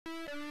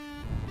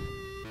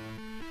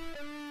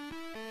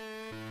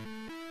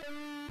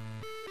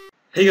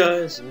Hey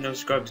guys, No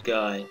Scrubs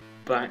Guy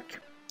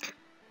back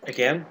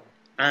again,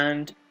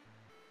 and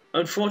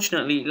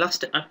unfortunately,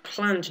 I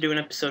planned to do an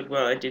episode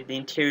where I did the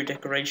interior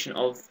decoration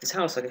of this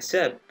house. Like I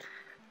said,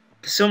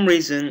 for some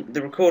reason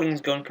the recording's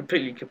gone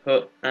completely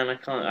kaput, and I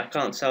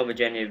can't salvage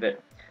any of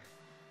it.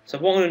 So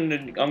what I'm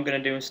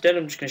gonna do instead,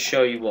 I'm just gonna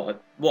show you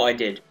what I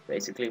did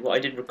basically. What I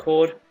did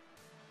record.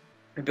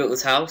 I built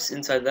this house.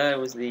 Inside there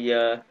was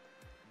the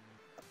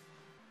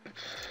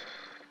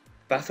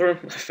bathroom.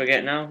 I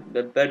forget now.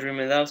 The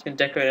bedroom, and I was gonna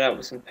decorate it out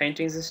with some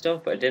paintings and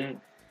stuff, but I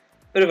didn't.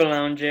 Bit of a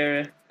lounge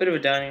area, bit of a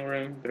dining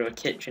room, bit of a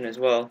kitchen as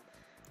well,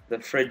 the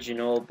fridge and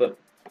all. But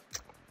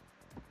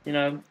you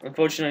know,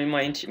 unfortunately,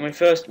 my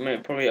first,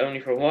 probably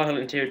only for a while,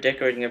 interior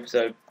decorating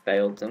episode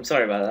failed. I'm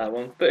sorry about that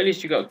one, but at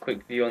least you got a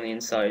quick view on the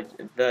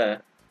inside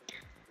there.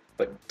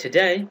 But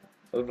today,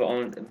 over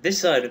on this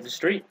side of the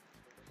street,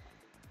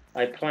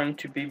 I plan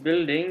to be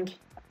building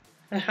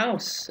a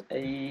house,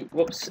 a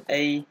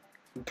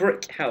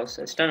brick house,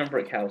 a standard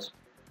brick house.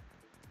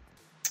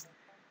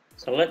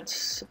 So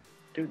let's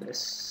do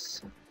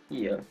this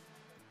here.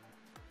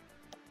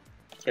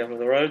 Careful of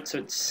the road. So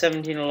it's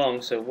 17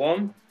 along. So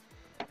 1,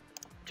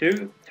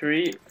 2,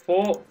 3,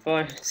 4,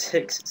 5,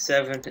 6,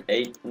 7,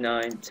 8,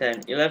 9,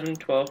 10, 11,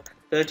 12,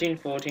 13,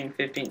 14,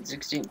 15,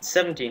 16,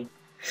 17.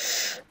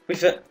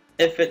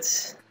 If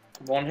it's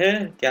one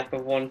here, gap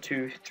of 1,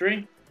 2,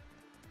 3,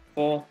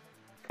 4,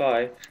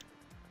 5.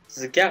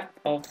 There's a gap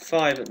of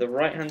 5 at the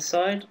right hand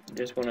side.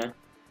 Just want to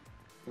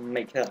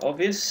make that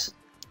obvious.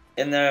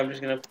 In there, I'm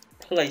just going to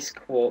place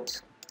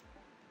quartz.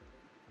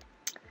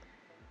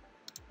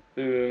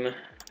 Boom.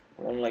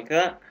 One like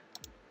that.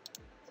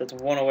 So that's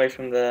one away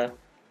from there.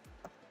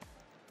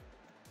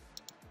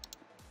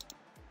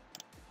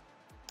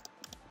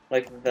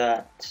 Like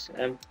that.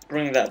 And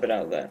bring that bit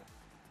out there.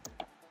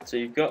 So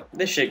you've got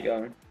this shit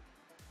going.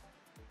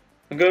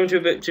 I'm going to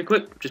a bit too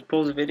quick. Just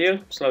pause the video.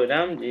 Slow it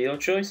down. Your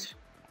choice.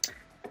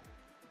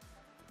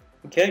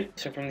 Okay.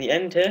 So from the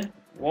end here.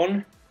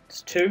 1,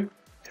 2,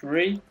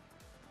 3,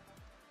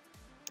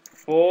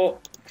 4,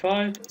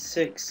 5,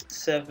 6,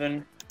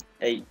 7,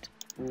 8,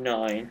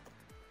 9.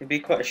 It'd be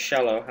quite a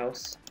shallow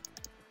house.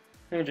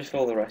 Let me just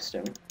fill the rest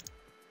in.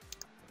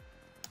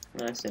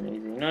 Nice and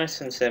easy, nice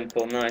and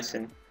simple, nice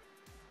and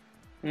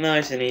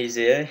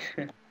easy, eh?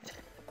 It's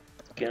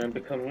gonna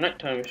become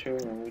nighttime soon,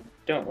 and we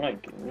don't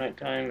like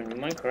nighttime in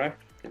Minecraft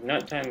because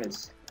nighttime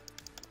is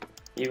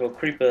evil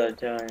creeper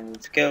time,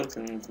 and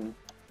skeletons and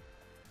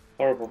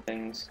horrible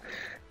things.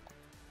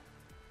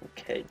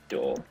 Okay,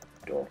 door.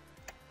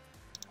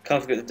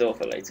 Can't forget the door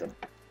for later.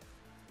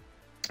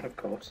 Of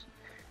course.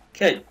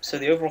 Okay, so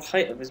the overall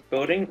height of this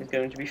building is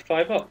going to be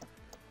 5 up.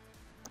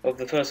 Of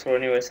the first floor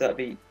anyway, so that'd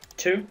be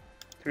 2,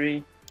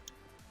 3,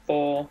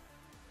 4,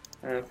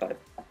 and 5.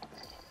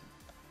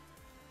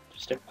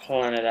 Just to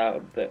plan it out a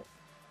bit.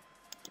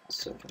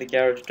 So for the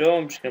garage door,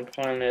 I'm just going to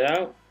plan it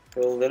out,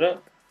 build it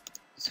up.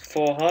 It's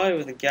 4 high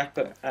with a gap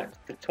at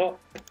the top,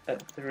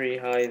 at 3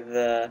 high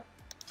there.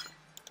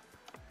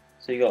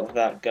 So you got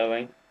that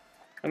going.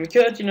 And we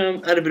could, you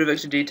know, add a bit of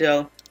extra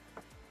detail.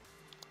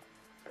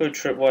 Put a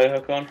tripwire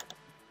hook on.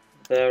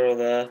 There or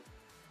there.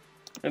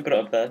 And put it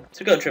up there.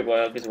 So we've got a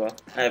tripwire hook as well.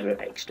 Add a bit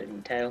of extra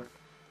detail.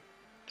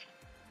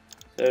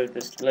 So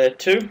this layer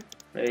 2,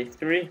 layer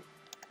 3,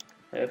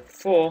 layer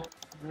 4,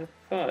 layer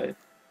 5.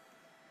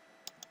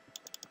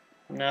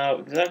 Now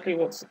exactly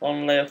what's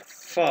on layer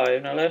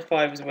 5. Now layer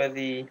 5 is where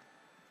the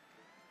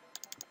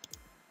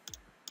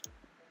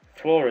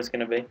floor is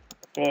going to be.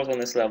 The floor is on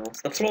this level.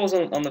 So the floor is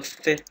on the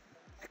 5th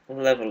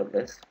level of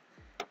this.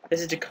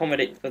 This is to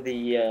accommodate for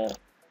the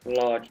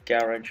large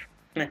garage.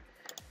 You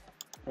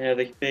know,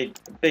 the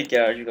big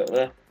garage you got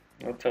there.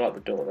 I'll fill out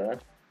the door there.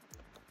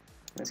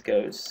 This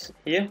goes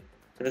here.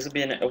 So this will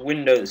be a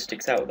window that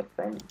sticks out of the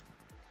front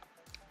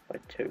by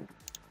 2,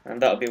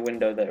 and that'll be a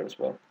window there as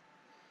well.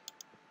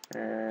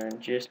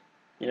 And just,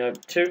 you know,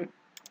 2,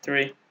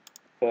 3,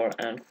 4,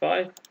 and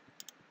 5.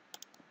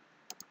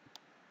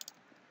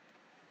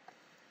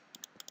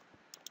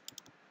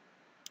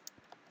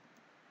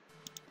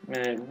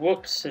 And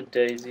whoops, a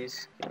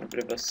daisies. Got a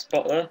bit of a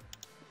spot there.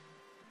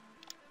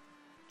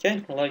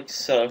 Okay, like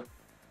so.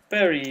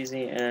 Very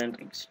easy and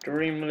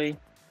extremely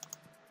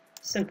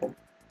simple.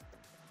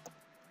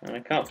 And I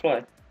can't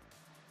fly.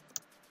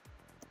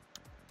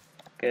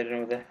 Okay, I don't know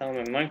what the hell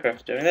my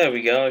Minecraft's doing. There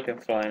we go, I can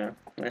fly now.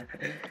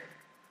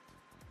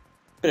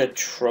 Bit of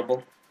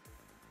trouble.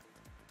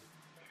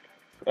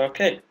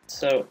 Okay,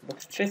 so the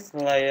 5th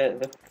layer,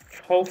 the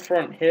whole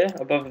front here,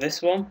 above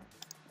this one,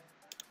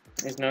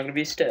 is now going to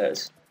be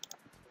stairs.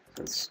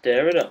 So let's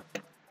stair it up.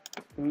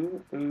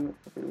 Ooh, ooh,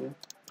 ooh.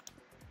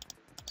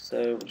 So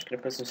we're just going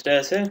to put some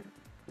stairs here,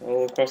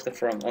 all across the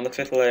front, on the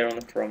 5th layer on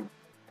the front.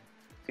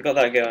 So you got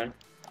that going.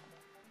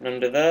 And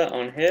under there,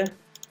 on here,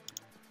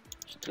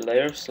 just a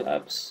layer of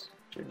slabs.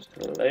 Just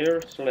a layer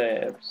of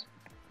slabs.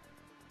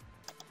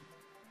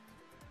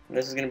 And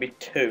this is going to be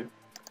 2.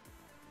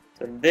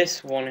 So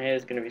this one here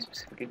is going to be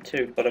specifically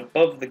 2. But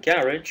above the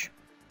garage,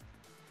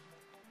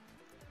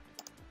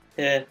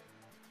 here,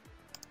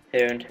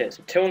 here, and here.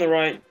 So 2 on the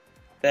right,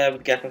 there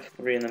with a gap of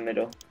 3 in the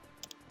middle.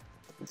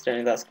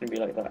 Incidentally, that's going to be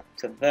like that.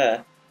 So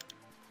there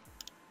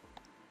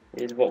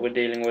is what we're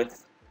dealing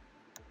with.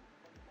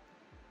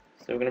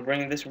 So we're going to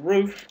bring this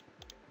roof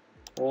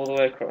all the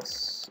way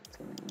across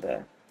to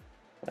there,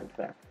 like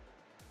that.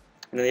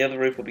 And then the other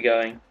roof will be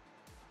going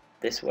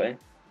this way,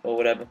 or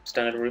whatever,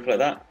 standard roof like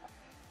that.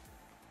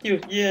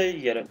 Yeah,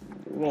 you get it.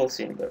 We've all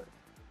seen it.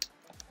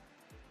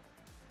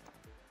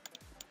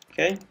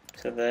 Okay,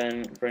 so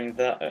then bring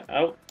that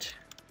out.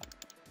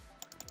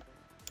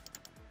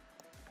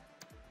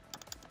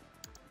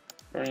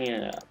 Bring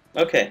it out.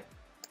 Okay,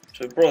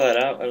 so we brought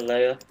that out a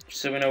layer,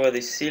 so we know where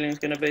the ceiling's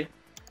going to be.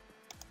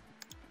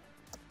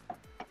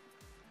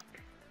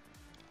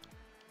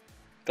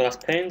 Glass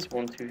panes,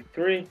 1, 2,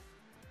 3.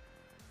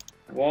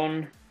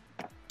 1.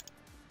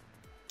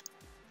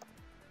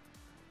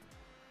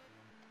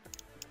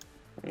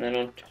 And then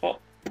on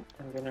top,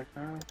 I'm going to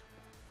have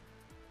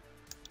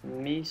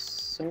me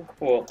some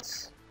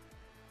quartz.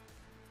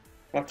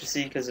 We'll have to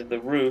see because of the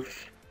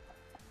roof.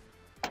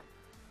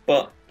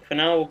 But for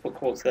now, we'll put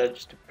quartz there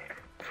just to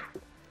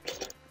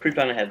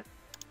pre-plan ahead.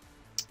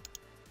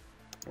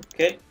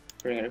 Okay,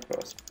 bring it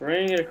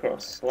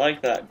across,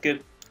 like that.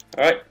 Good.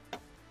 Alright.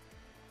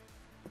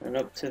 And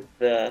up to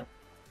there.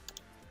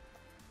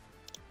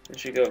 We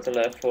should go up to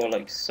layer 4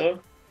 like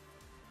so.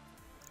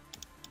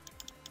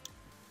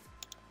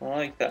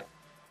 Like that.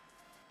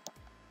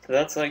 So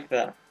that's like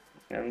that.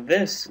 And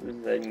this was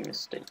a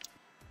mistake.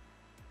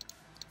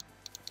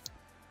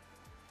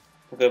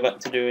 We'll go back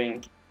to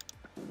doing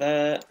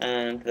there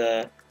and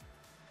there.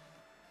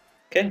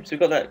 Okay, so we've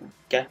got that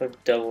gap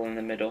of double in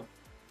the middle.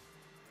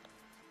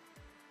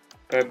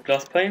 Grab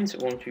glass planes,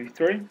 1, 2,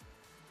 3.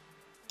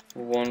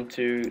 1,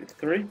 2,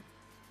 3.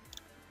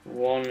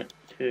 1,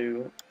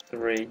 2,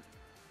 3.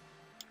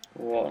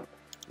 1,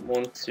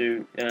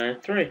 2,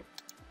 3.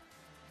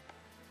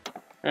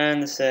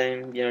 And the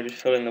same, you know,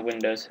 just fill in the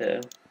windows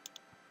here.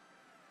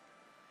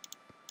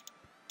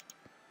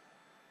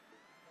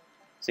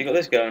 So you got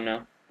this going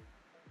now.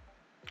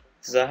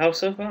 This is our house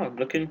so far.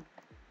 Looking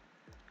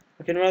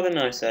rather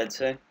nice, I'd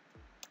say.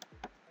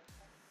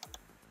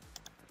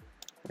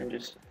 And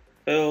just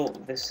fill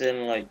this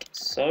in like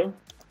so.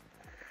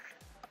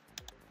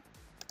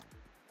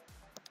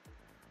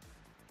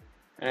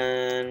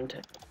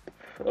 And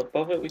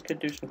above it we could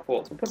do some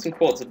quartz. We'll put some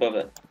quartz above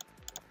it.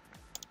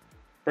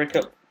 Break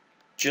up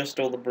just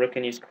all the brick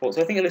and use quartz.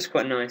 I think it looks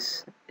quite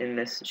nice in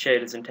this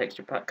shaders and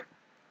texture pack.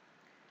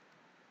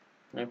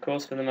 And of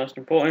course, for the most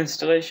important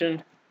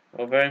installation,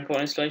 or very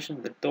important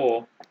installation, the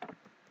door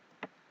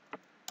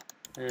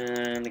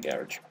and the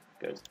garage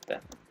goes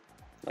there,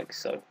 like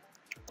so.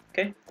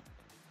 Okay.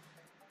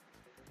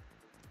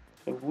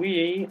 So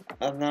we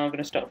are now going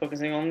to start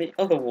focusing on the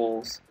other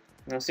walls.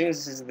 Now, seeing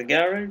as this is the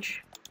garage,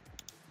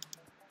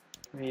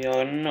 we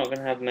are not going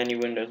to have many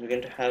windows. We're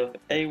going to have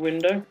a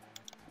window,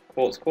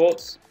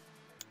 quartz.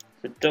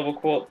 So double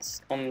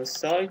quartz on the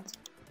side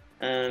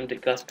and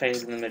glass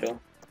panes in the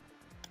middle,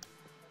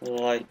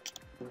 like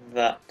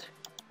that.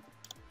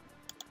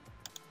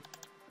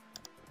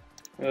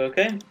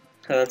 Okay,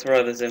 so that's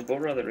rather simple,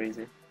 rather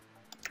easy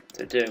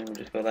to do. We'll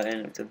just fill that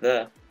in up to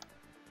there.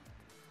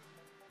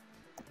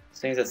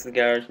 Since that's the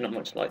garage, not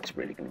much light's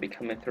really going to be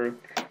coming through.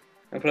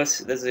 And plus,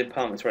 there's the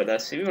apartments right there,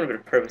 so we want a bit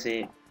of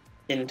privacy,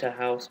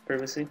 inter-house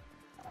privacy.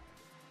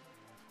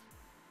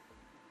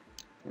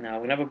 Now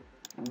we're gonna have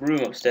a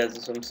room upstairs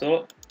of some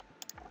sort.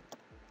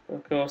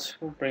 Of course,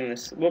 we'll bring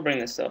this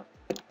up,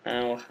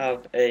 and we'll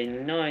have a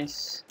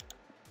nice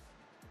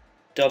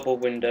double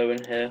window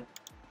in here.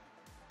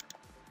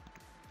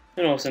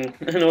 An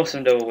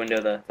awesome double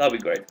window there. That'll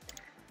be great.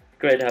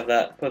 Great to have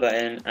that. Put that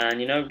in,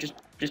 and you know, just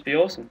be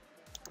awesome.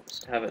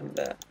 Just have it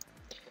there.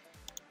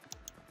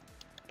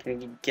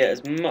 Can you get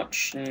as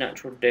much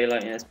natural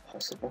daylight in as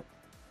possible?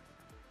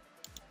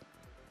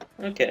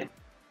 Okay.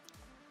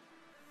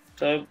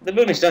 So the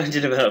building's starting to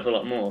develop a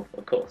lot more,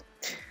 of course.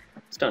 It's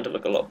starting to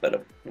look a lot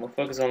better. We'll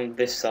focus on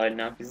this side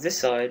now, because this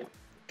side is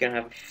going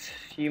to have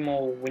a few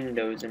more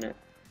windows in it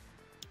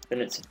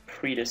than its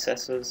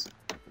predecessors.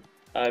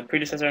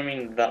 Predecessor, I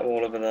mean that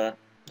wall over there,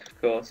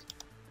 of course.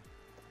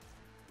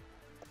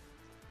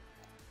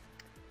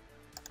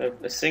 So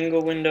a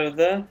single window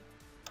there,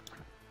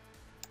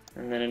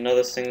 and then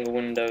another single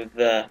window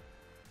there.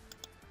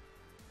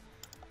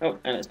 Oh,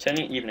 and it's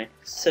turning evening.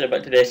 Set it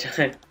back to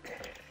daytime.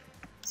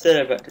 Set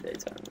it back to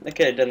daytime.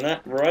 Okay, done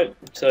that. Right,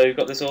 so we've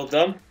got this all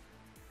done.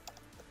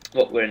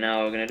 What we're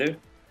now going to do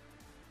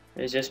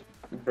is just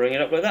bring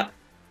it up like that.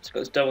 It's got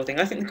this double thing.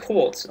 I think the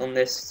quartz on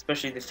this,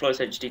 especially the Float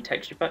HD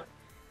texture pack,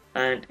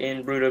 and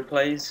in Brudo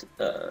Plays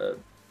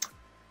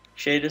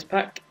shaders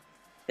pack,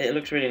 it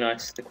looks really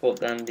nice. The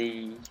quartz and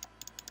the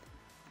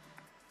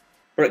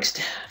bricks.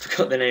 I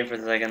forgot the name for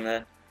a second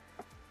there.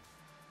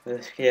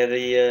 Yeah,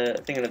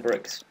 the thing in the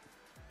bricks.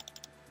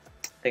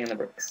 Thing in the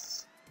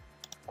bricks.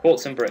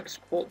 Quartz and bricks.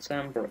 Quartz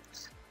and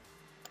bricks.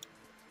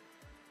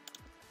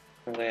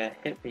 Oh, I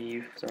hit the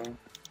youth song.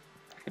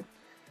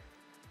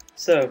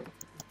 So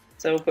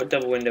we'll put a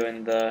double window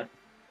in there,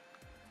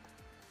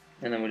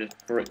 and then we'll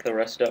just brick the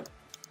rest up.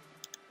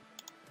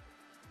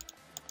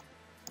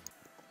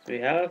 So we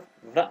have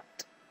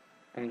that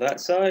on that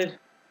side,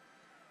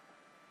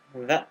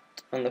 that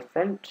on the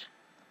front,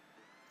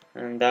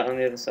 and that on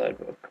the other side.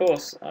 But of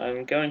course,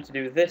 I'm going to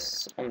do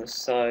this on the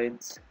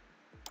sides,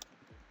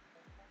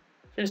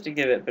 just to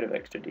give it a bit of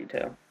extra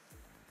detail,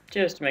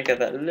 just to make it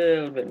that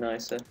little bit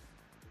nicer.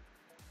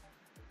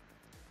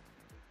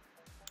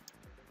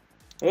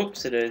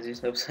 Whoopsie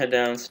daisies, upside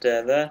down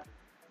stair there,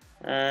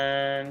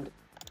 and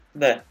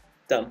there,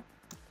 done.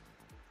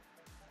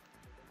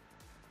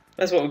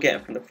 That's what we're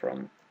getting from the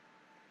front.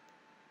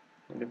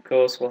 And of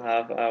course we'll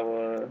have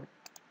our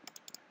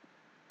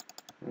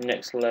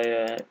next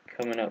layer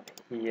coming up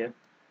here.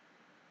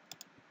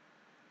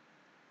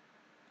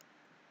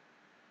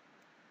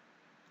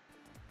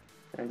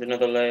 And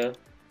another layer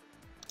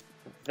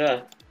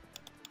there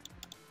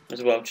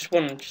as well, just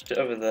one just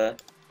over there.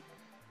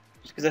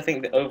 Just because I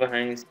think the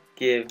overhangs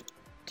give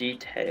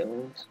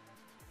details.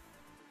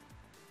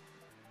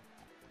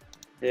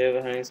 The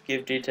overhangs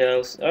give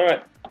details.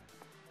 Alright,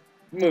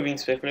 moving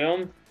swiftly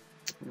on.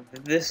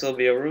 This will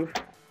be a roof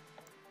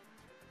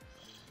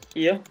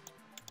here.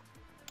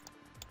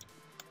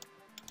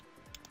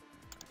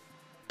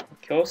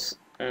 Of course,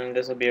 and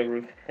this will be a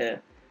roof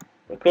here.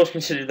 Of course,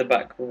 we should do the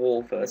back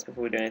wall first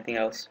before we do anything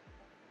else.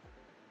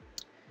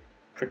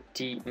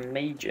 Pretty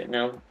major.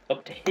 Now,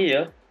 up to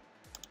here,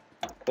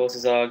 of course,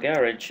 is our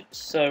garage.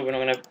 So we're not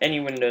going to have any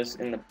windows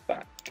in the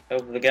back.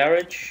 Over the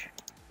garage,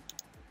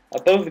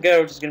 above the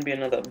garage is going to be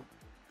another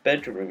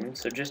bedroom.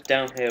 So just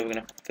down here, we're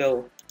going to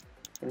fill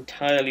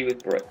entirely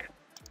with brick.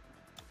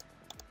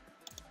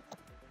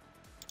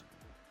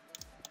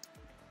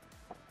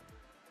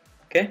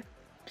 Okay,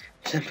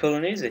 simple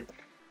and easy.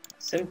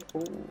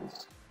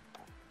 Simples.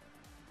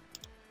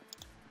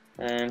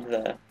 And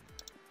there.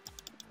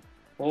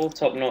 All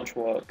top-notch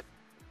work.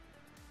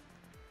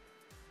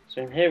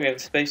 So in here we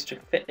have space to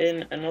fit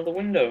in another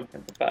window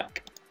at the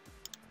back.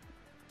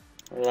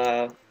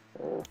 We'll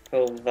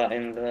fill that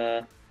in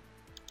there,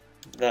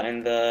 that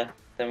in there,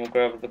 then we'll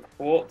grab the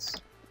quartz,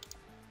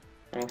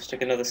 and we'll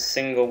stick another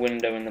single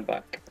window in the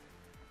back.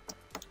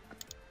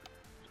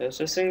 Just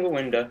a single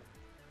window,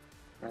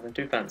 nothing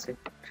too fancy.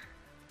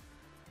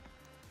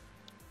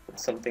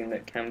 It's something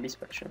that can be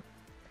special.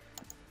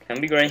 Can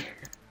be great.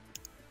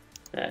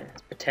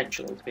 It's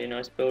potential to be a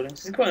nice building.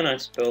 This is quite a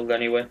nice build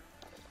anyway.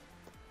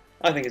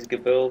 I think it's a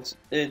good build.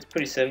 It's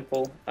pretty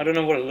simple. I don't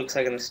know what it looks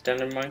like in the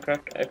standard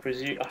Minecraft.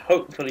 I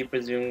hopefully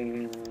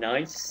presume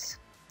nice.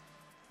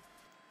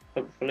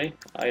 Hopefully.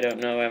 I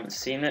don't know, I haven't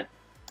seen it.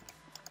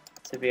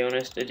 To be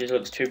honest, it just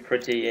looks too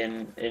pretty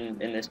in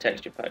this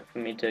texture pack for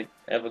me to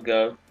ever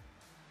go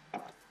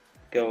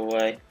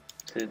away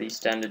to the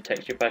standard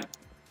texture pack.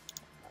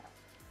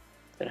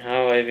 Don't know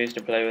how I ever used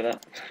to play with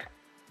that.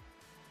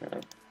 No.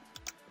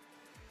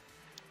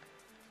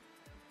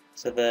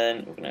 So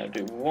then we're gonna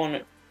do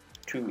 1,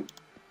 2,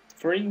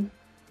 3,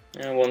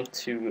 and 1,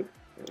 2,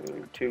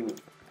 2,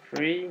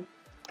 3,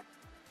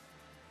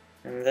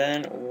 and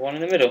then 1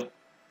 in the middle.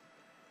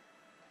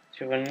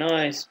 So we have a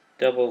nice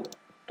double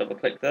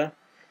click there,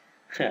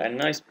 a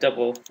nice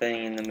double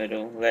thing in the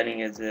middle,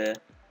 letting us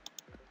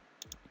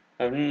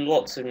have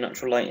lots of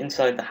natural light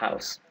inside the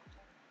house,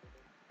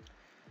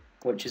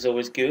 which is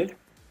always good,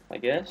 I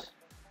guess.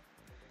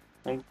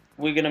 And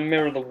we're gonna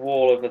mirror the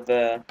wall over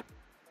there.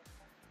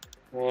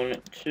 1,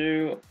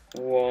 2,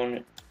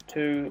 1,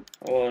 2,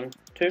 1,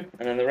 2,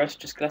 and then the rest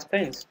just glass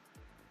panes.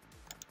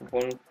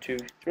 1, 2,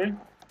 3.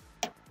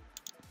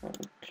 1,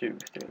 2,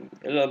 3.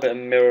 A little bit of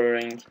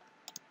mirroring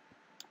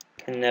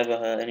can never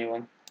hurt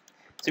anyone.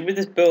 So with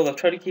this build, I've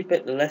tried to keep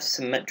it less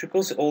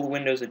symmetrical, so all the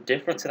windows are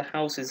different. So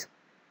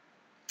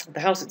the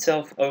house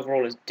itself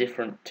overall is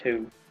different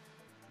to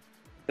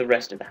the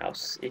rest of the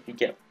house. If you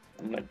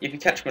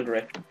catch my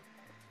drift,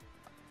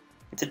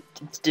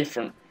 it's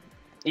different.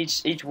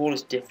 Each wall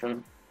is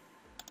different,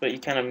 but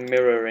you're kind of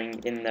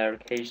mirroring in there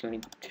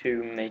occasionally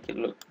to make it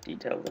look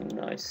detailed and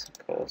nice,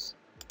 of course.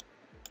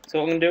 So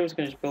what I'm going to do is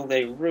going to just build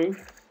a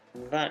roof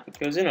that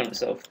goes in on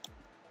itself.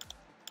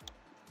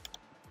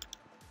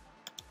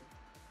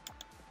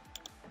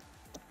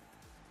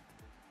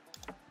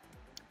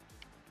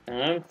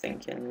 And I'm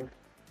thinking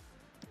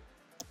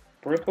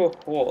brick or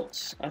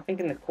quartz. I'm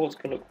thinking the quartz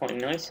could look quite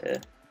nice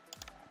here.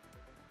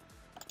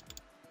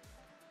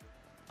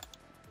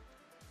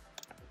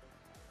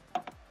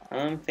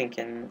 I'm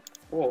thinking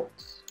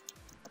quartz.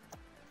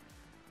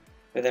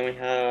 But then we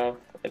have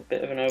a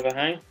bit of an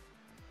overhang,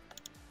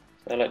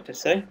 so I like to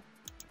say,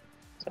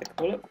 as I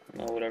call it,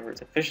 or whatever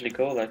it's officially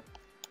called, I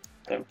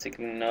don't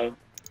particularly know.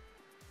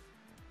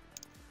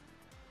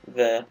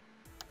 There.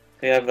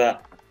 We have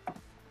that,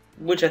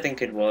 which I think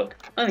could work.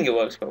 I think it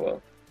works quite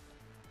well.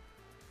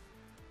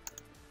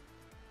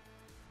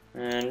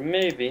 And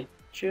maybe,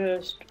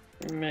 just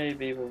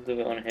maybe, we'll do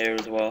it on here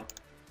as well.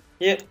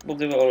 Yep, we'll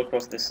do it all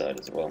across this side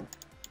as well.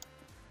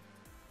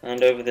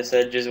 And over this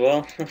edge as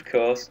well, of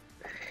course.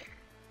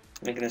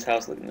 Making this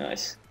house look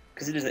nice.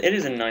 Because it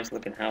is a nice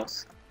looking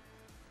house.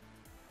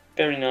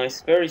 Very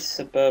nice, very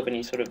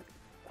suburban-y sort of,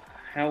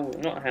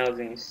 not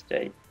housing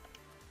estate.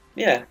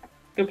 Yeah,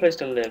 good place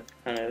to live,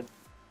 kind of.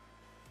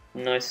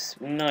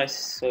 nice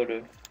sort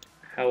of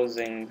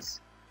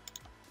housings,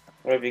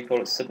 whatever you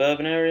call it,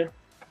 suburban area,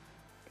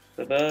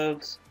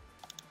 suburbs.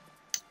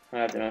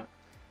 I don't know,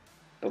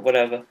 but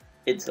whatever.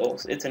 It's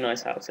awesome. It's a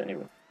nice house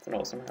anyway. It's an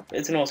awesome house.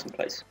 It's an awesome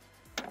place.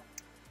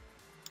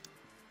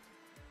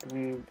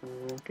 Bring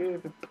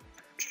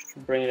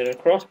it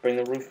across. Bring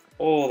the roof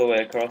all the way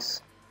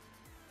across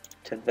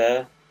to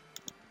there.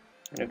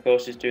 And of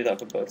course, just do that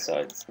for both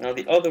sides. Now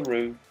the other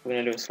roof, we're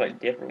going to do a slightly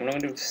different. We're not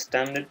going to do a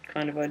standard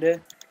kind of idea.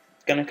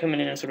 It's going to come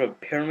in a sort of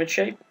pyramid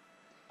shape,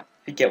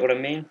 if you get what I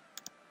mean.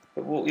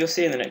 But you'll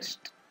see in the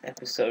next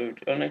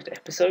episode,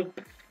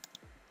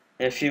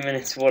 in a few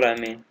minutes what I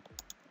mean.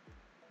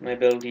 My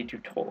ability to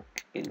talk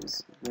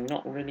is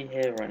not really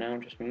here right now,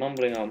 I'm just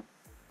mumbling on.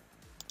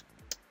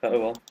 But oh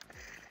well.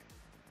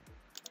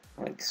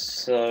 Like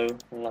so,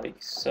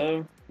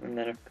 and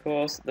then of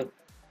course the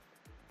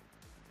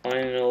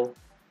final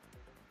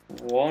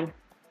one.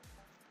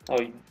 Oh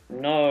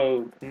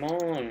no, come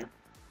on.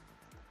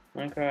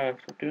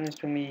 Minecraft, stop doing this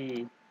to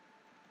me.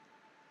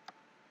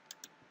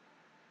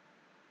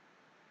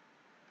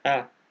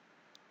 Ah.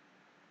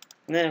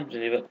 Nah, just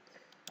leave it.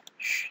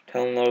 Shh,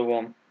 tell no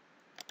one.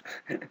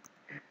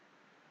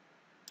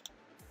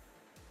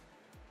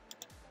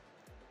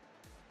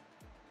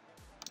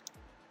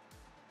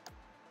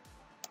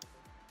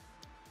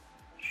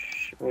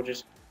 Shh, we'll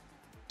just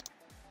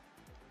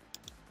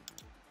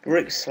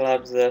brick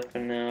slabs there for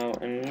now,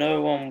 and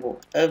no one will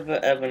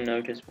ever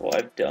notice what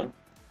I've done.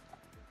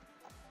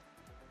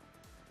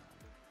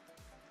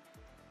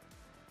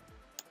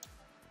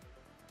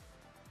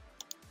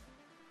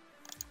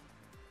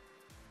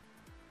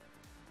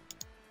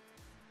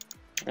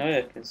 Oh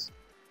yeah, because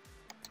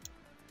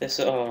this,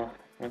 oh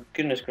my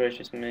goodness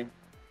gracious me.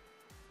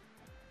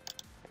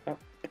 Up.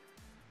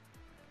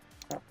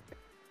 Up.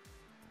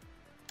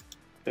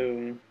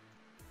 Boom.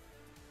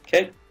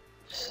 Okay,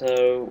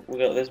 so we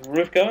got this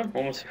roof going.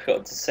 Almost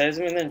forgot to say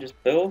something then,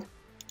 just build.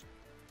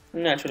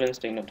 Natural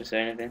instinct not to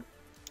say anything.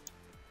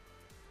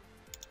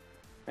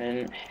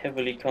 And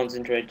heavily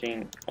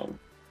concentrating on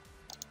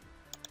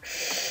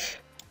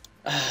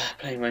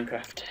playing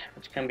Minecraft,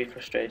 which can be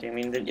frustrating. I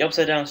mean, the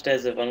upside down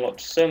stairs have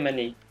unlocked so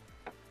many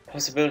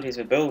possibilities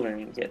for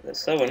building, yet they're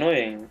so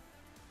annoying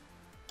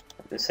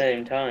at the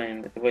same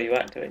time with the way you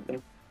activate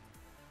them.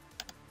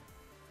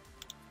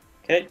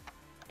 Okay,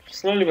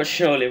 slowly but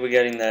surely we're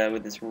getting there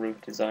with this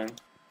roof design.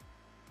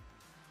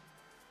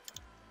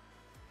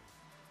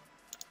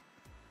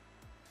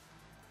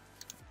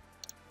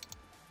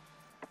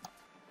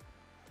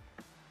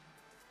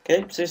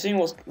 Okay, so seeing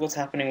what's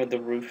happening with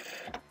the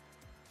roof.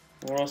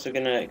 We're also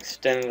going to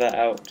extend that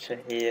out to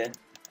here.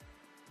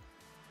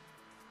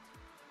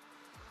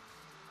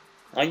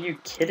 Are you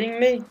kidding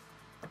me?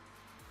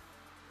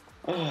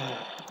 Oh.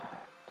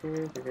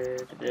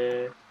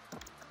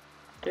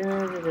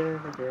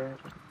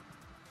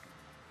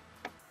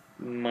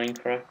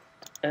 Minecraft.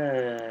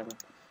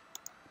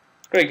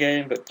 Great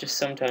game, but just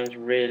sometimes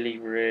really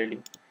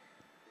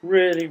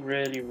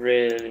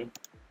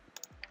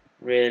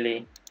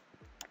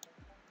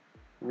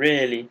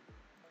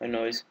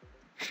annoys.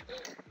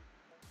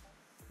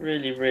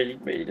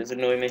 Really does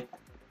annoy me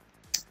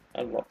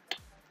a lot.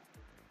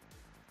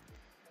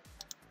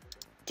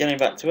 Getting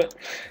back to it,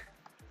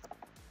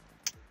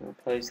 we'll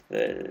place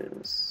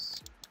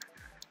this.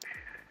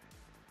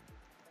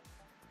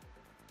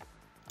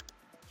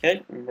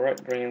 Okay,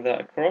 right, bringing that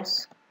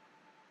across.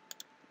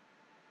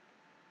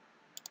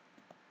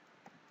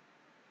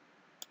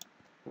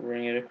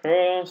 Bring it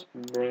across,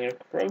 bring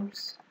it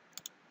across.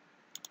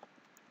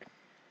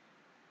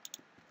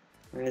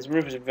 And this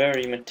roof is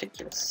very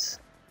meticulous.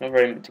 Not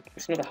very meticulous,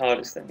 it's not the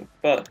hardest thing,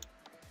 but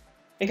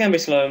it can be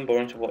slow and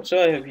boring to watch,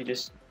 so I hope you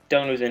just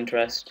don't lose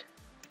interest.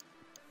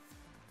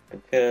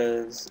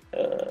 Because,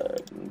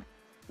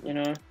 you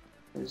know,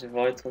 this is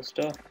vital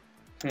stuff.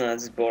 No,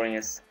 this is boring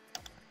as...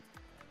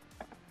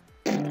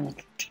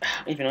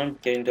 Even I'm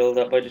getting dulled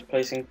up by just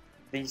placing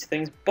these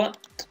things,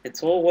 but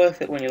it's all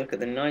worth it when you look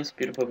at the nice,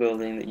 beautiful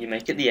building that you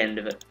make at the end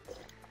of it.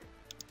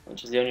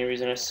 Which is the only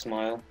reason I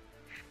smile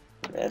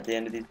at the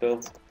end of these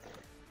builds.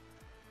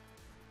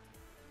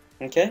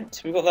 Okay,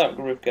 so we've got that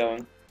roof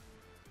going,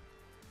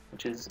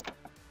 which is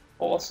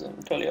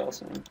awesome, totally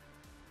awesome.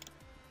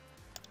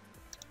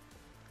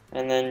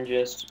 And then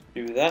just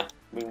do that,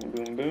 boom,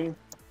 boom, boom,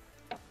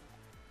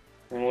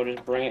 and we'll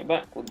just bring it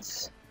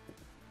backwards,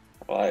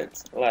 like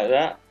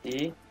that.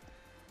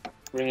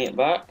 Bring it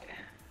back,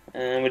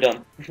 and we're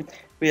done.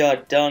 We are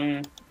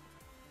done,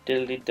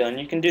 diddly done.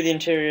 You can do the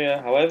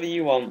interior however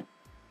you want.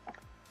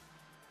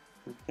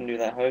 You can do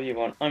that however you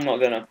want. I'm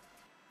not gonna.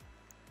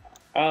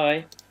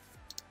 I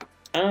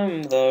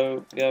am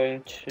though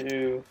going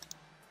to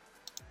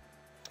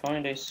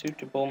find a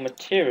suitable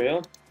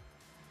material,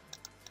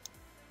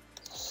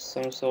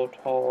 some sort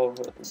of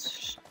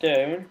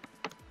stone.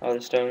 Oh,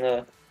 the stone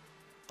there.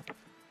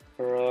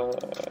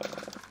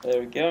 There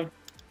we go.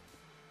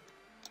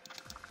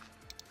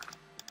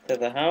 To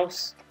the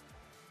house.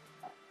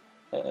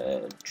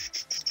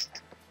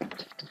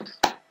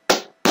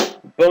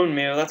 Bone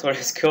meal, that's what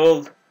it's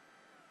called.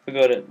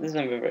 forgot it. This is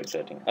not very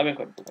exciting. I've been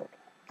quite bored.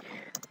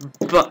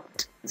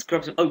 But let's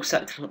grab some oak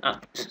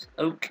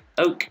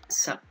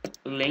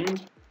sapling,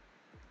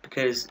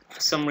 because for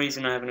some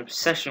reason I have an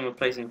obsession with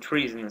placing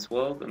trees in this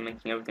world and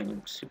making everything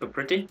look super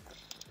pretty.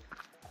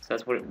 So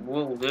that's what it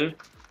will do.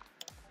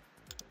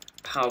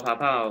 Pow pow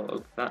pow.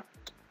 Oak that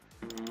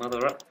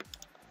mother up.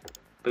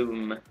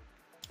 Boom.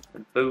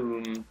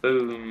 Boom.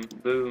 Boom.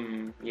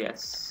 Boom.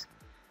 Yes.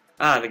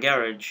 Ah, the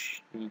garage.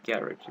 The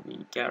garage.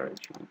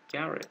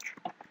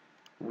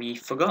 We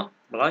forgot.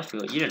 Well, I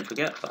forgot. You didn't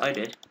forget, but I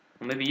did.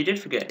 Or maybe you did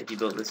forget if you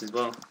built this as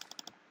well.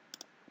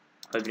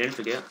 Hope you didn't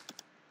forget.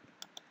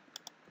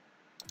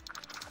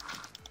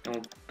 And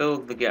we'll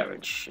build the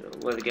garage.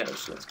 Where the garage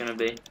slot's gonna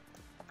be.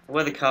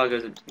 Where the car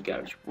goes up to the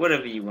garage.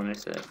 Whatever you want to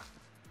say.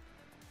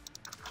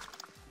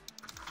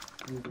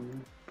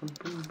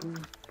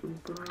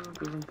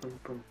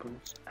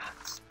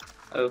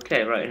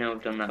 Okay, right, now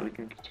we've done that, we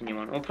can continue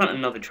on. We'll plant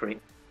another tree.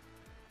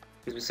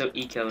 Because we're so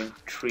eco and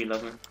tree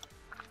loving.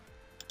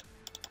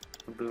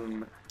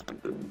 Boom,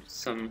 and boom.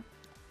 Some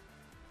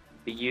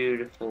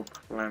beautiful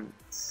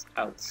plants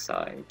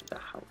outside the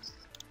house.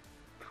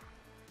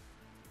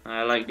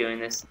 I like doing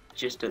this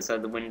just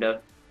outside the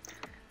window,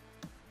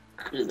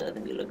 because I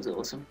think it looks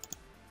awesome.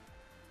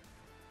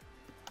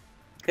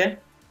 Okay,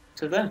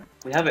 so there,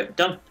 we have it,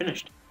 done,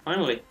 finished,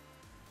 finally.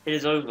 It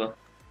is over.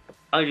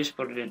 I just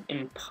put it in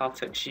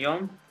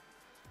imperfection,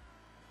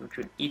 which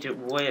would eat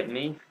away at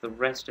me for the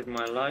rest of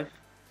my life.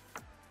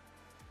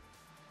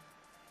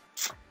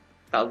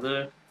 That'll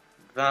do.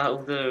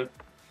 That'll do.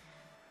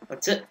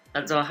 That's it.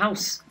 That's our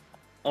house.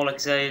 All I can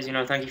say is,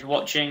 thank you for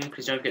watching.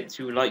 Please don't forget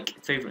to like,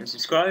 favorite, and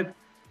subscribe.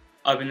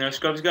 I've been the No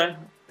Scrubs Guy,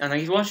 and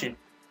thank you for watching.